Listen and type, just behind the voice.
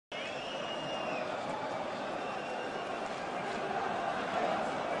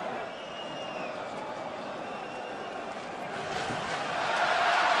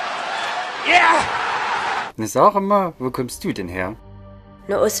Na sag mal, wo kommst du denn her?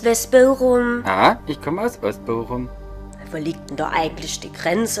 Na, aus Westbochum. Ah, ich komme aus Ostbochum. Wo liegt denn da eigentlich die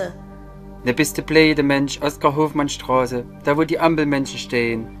Grenze? Na bist du blöde Mensch, Oskar-Hofmann-Straße, da wo die Ampelmännchen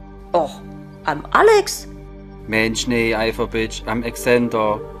stehen. Och, am Alex? Mensch, nee, Eiferbitsch, am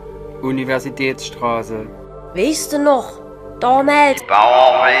Exzenter, Universitätsstraße. Weißt du noch, damals? Die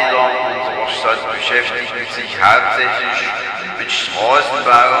Bauarbeiter unserer Stadt beschäftigen sich hauptsächlich mit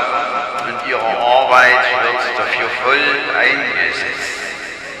Straßenbau und ihre Arbeit wird dafür voll eingesetzt.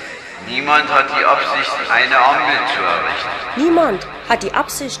 Niemand hat die Absicht, eine Ampel zu errichten. Niemand hat die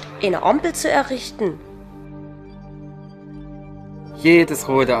Absicht, eine Ampel zu errichten. Jedes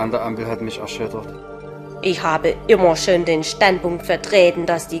Rote an der Ampel hat mich erschüttert. Ich habe immer schon den Standpunkt vertreten,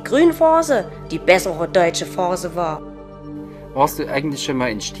 dass die Grünphase die bessere deutsche Phase war. Warst du eigentlich schon mal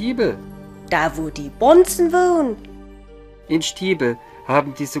in Stiebel? Da, wo die Bonzen wohnen. In Stiebel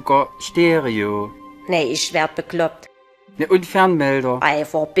haben die sogar Stereo. Nee, ich werd bekloppt. Ja, und Fernmelder.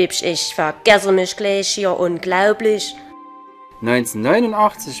 Einfach Bibsch, ich vergesse mich gleich hier, unglaublich.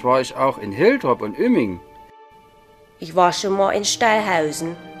 1989 war ich auch in Hiltrop und Umming. Ich war schon mal in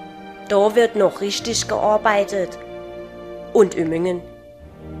Stallhausen. Da wird noch richtig gearbeitet. Und Ummingen.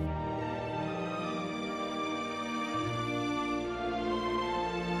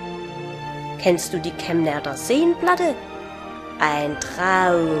 Kennst du die Chemnitzer Seenplatte? Ein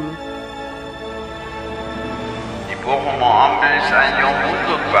Traum. Die Bochumer Ampel ist ein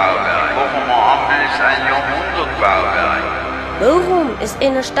Jahrhundertbauwerk. Bochumer Ampel ist ein Jahrhundertbauwerk. Bochum ist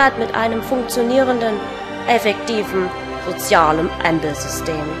eine Stadt mit einem funktionierenden, effektiven, sozialen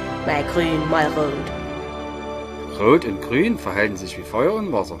Ampelsystem. Mal grün, mal rot. Rot und Grün verhalten sich wie Feuer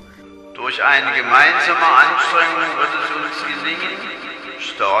und Wasser. Durch eine gemeinsame Anstrengung wird es uns gelingen,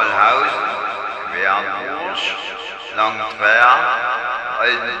 Stahlhausen, Quernburg, Langträer,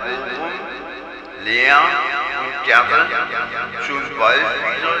 Altenbochum, Leer und Gerbe schon bald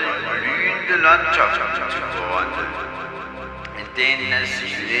wieder in blühende Landschaften zu verwandeln, in denen es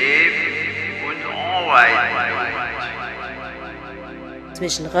sich leben und arbeiten lohnt.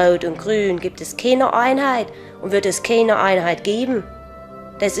 Zwischen Rot und Grün gibt es keine Einheit und wird es keine Einheit geben.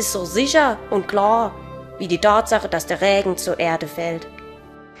 Das ist so sicher und klar wie die Tatsache, dass der Regen zur Erde fällt.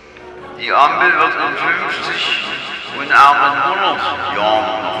 Die Ampel wird in 50 und auch in 100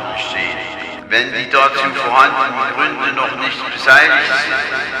 Jahren noch bestehen, wenn die dazu vorhandenen Gründe noch nicht beseitigt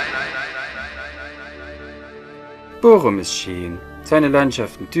sind. Bochum ist schön, seine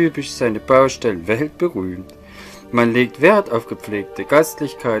Landschaften typisch, seine Baustellen weltberühmt. Man legt Wert auf gepflegte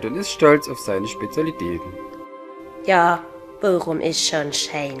Gastlichkeit und ist stolz auf seine Spezialitäten. Ja, Bochum ist schon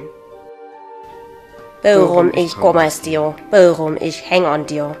schön. Bochum, ich komm aus dir. Bochum, ich häng an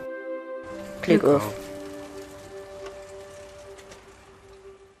dir. Glück auf.